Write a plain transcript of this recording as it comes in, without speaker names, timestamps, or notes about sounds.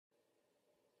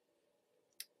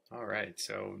All right,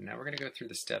 so now we're going to go through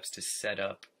the steps to set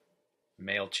up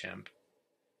Mailchimp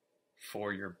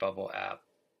for your Bubble app,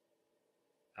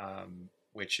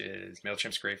 which is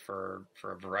Mailchimp's great for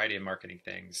a variety of marketing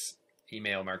things.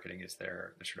 Email marketing is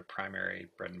their sort of primary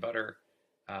bread and butter,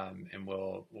 and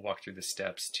we'll walk through the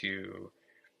steps to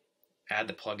add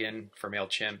the plugin for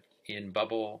Mailchimp in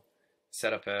Bubble,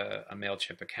 set up a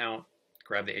Mailchimp account,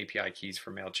 grab the API keys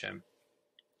for Mailchimp,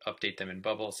 update them in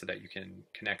Bubble so that you can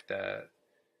connect the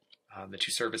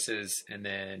two services, and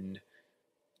then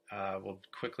we'll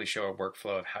quickly show a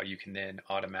workflow of how you can then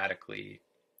automatically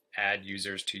add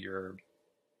users to your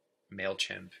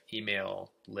Mailchimp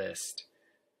email list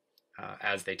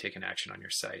as they take an action on your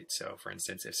site. So for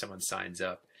instance, if someone signs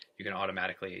up, you can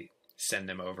automatically send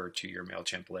them over to your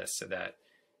Mailchimp list so that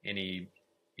any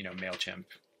Mailchimp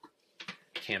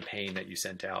campaign that you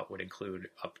sent out would include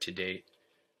up-to-date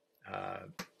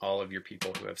all of your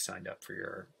people who have signed up for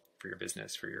your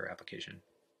business, for your application.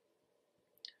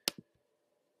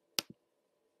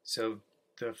 So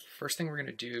the first thing we're going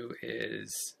to do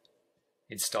is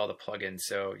install the plugin.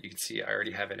 So you can see I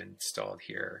already have it installed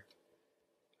here.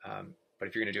 But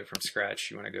if you're going to do it from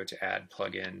scratch, you want to go to Add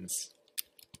Plugins,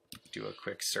 do a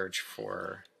quick search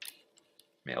for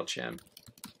Mailchimp.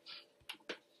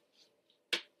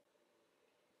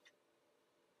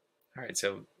 All right,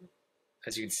 so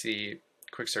as you can see,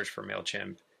 quick search for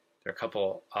Mailchimp. There are a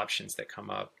couple options that come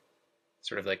up,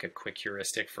 sort of like a quick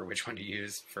heuristic for which one to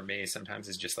use. For me, sometimes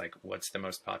it's just like, what's the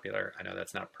most popular? I know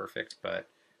that's not perfect, but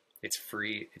it's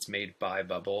free. It's made by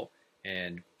Bubble,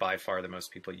 and by far the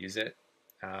most people use it.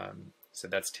 So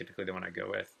that's typically the one I go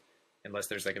with, unless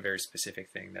there's like a very specific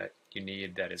thing that you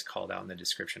need that is called out in the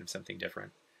description of something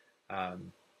different.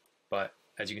 But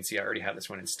as you can see, I already have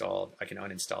this one installed. I can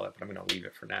uninstall it, but I'm going to leave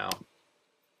it for now.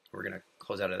 We're going to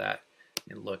close out of that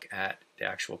and look at the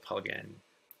actual plugin.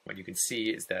 What you can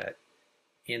see is that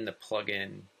in the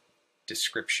plugin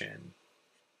description,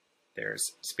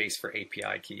 there's space for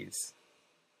API keys.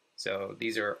 So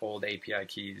these are old API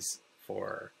keys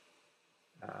for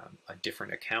a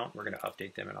different account. We're going to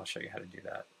update them, and I'll show you how to do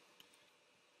that.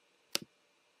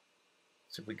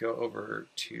 So if we go over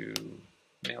to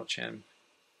Mailchimp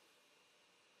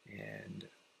and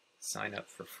sign up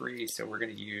for free, so we're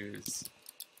going to use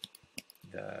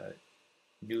the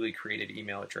newly created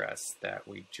email address that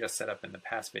we just set up in the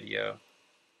past video,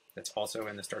 that's also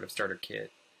in the Startup Starter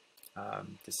Kit,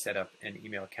 to set up an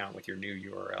email account with your new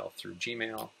URL through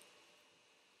Gmail.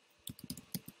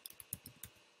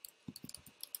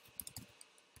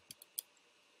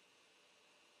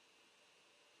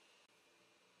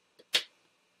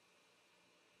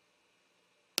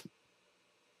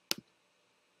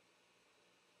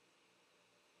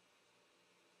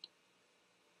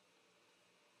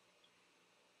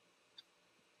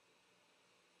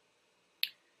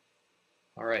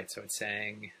 All right, so it's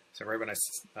saying, so right when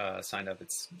I signed up,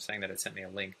 it's saying that it sent me a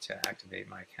link to activate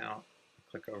my account.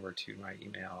 Click over to my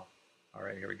email. All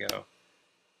right, here we go.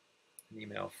 An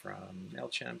email from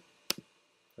Mailchimp.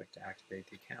 Click to activate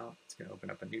the account. It's going to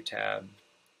open up a new tab.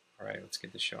 All right, let's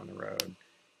get this show on the road.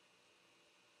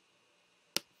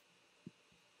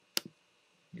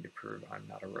 Need to prove I'm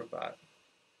not a robot.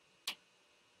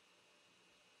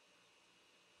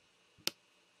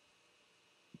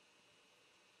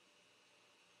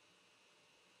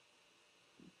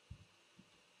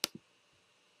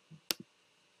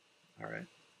 All right,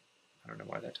 I don't know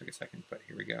why that took a second, but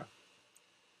here we go.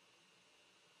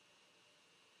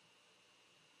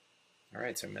 All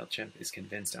right, so Mailchimp is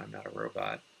convinced I'm not a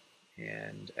robot,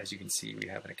 and as you can see, we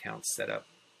have an account setup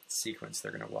sequence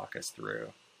they're going to walk us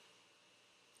through.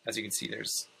 As you can see,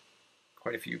 there's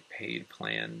quite a few paid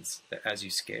plans that as you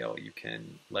scale, you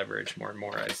can leverage more and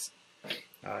more as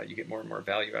you get more and more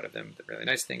value out of them. The really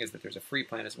nice thing is that there's a free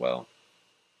plan as well.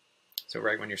 So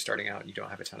right when you're starting out and you don't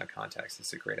have a ton of contacts, this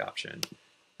is a great option.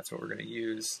 That's what we're going to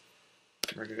use.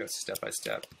 We're going to go step by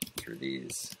step through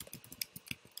these.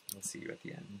 We'll see you at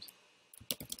the end.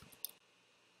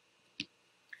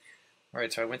 All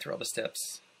right, so I went through all the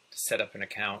steps to set up an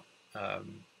account.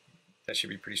 That should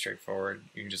be pretty straightforward.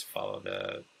 You can just follow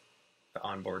the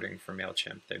onboarding for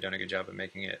Mailchimp. They've done a good job of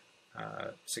making it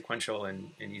sequential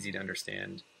and easy to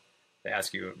understand. They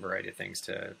ask you a variety of things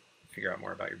to figure out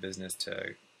more about your business,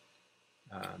 to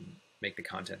make the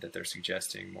content that they're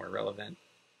suggesting more relevant.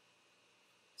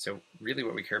 So really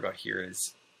what we care about here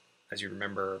is, as you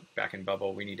remember back in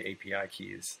Bubble, we need API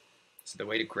keys. So the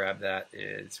way to grab that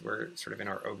is we're sort of in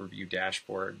our overview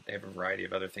dashboard. They have a variety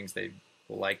of other things they'd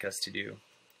like us to do,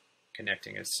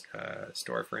 connecting a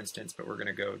store, for instance, but we're going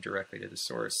to go directly to the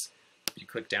source. If you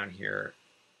click down here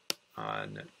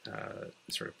on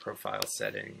sort of profile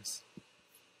settings,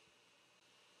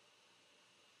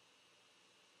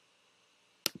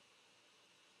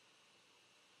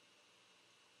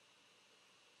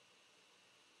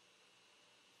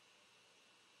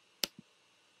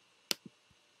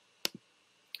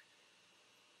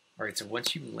 All right, so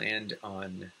once you land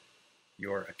on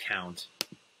your account,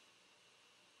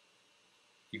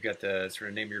 you've got the sort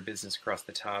of name of your business across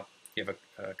the top. You have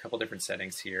a couple different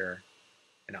settings here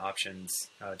and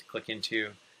options to click into.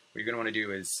 What you're going to want to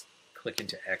do is click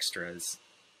into extras.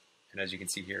 And as you can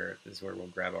see here, this is where we'll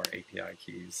grab our API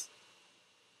keys.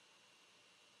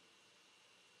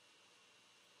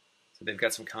 So they've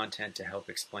got some content to help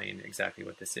explain exactly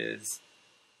what this is.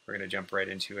 We're going to jump right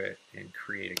into it and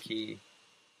create a key.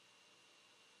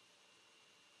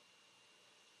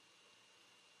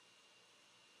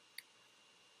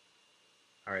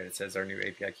 All right, it says our new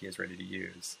API key is ready to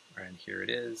use. All right, and here it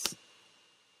is.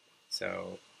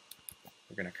 So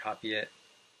we're going to copy it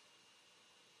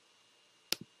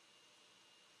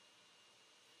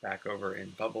back over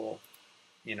in Bubble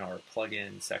in our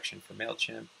plugin section for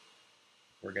Mailchimp.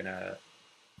 We're going to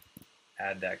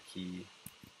add that key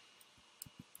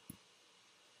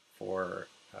for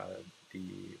the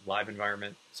live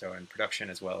environment, so in production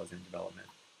as well as in development.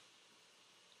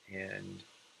 And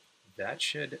that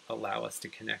should allow us to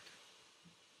connect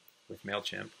with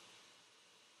Mailchimp.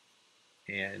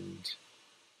 And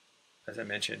as I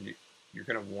mentioned, you're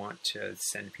going to want to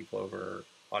send people over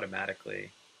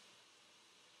automatically.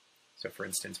 So for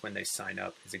instance, when they sign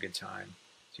up is a good time.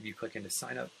 So if you click into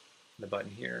sign up, the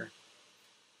button here,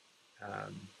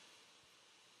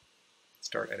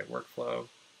 start edit workflow,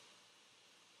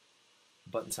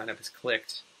 button sign up is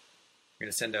clicked. You're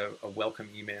going to send a welcome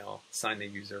email, sign the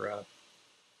user up,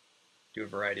 do a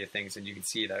variety of things, and you can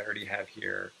see that I already have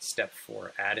here step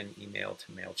 4, add an email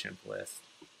to Mailchimp list.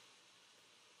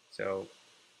 So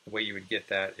the way you would get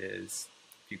that is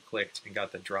if you clicked and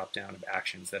got the drop down of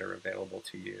actions that are available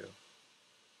to you.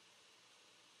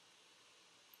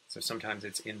 So sometimes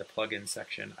it's in the plugin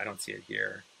section. I don't see it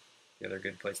here. The other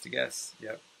good place to guess,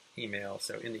 yep, email.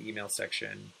 So in the email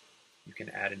section, you can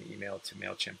add an email to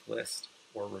Mailchimp list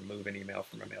or remove an email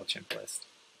from a Mailchimp list.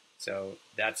 So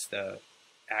that's the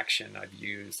action I've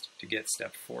used to get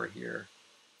step 4 here.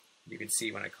 You can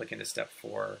see when I click into step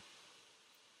 4,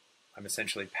 I'm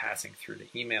essentially passing through the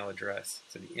email address,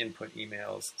 so the input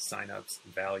emails, signups,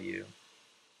 value,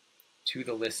 to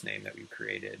the list name that we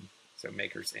created, so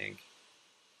Makers Inc.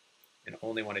 And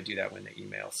only want to do that when the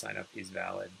email sign up is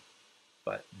valid.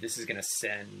 But this is going to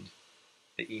send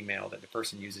the email that the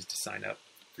person uses to sign up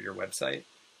for your website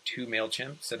to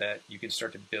Mailchimp so that you can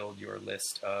start to build your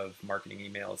list of marketing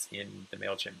emails in the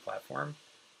Mailchimp platform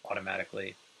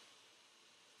automatically.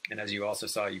 And as you also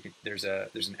saw, there's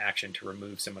an action to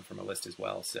remove someone from a list as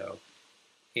well. So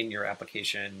in your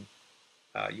application,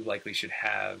 you likely should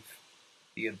have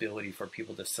the ability for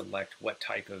people to select what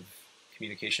type of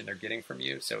communication they're getting from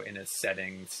you. So in a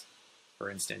settings,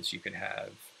 for instance, you could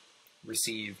have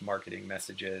receive marketing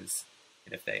messages,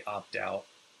 and if they opt out,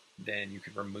 then you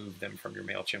could remove them from your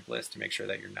Mailchimp list to make sure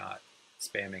that you're not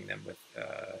spamming them with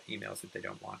emails that they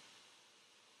don't want.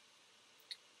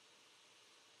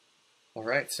 All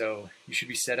right, so you should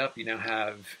be set up. You now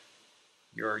have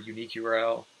your unique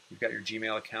URL. You've got your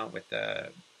Gmail account with the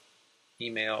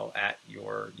email at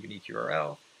your unique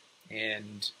URL,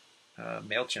 and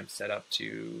Mailchimp set up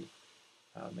to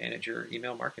manage your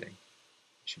email marketing.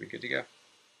 You should be good to go.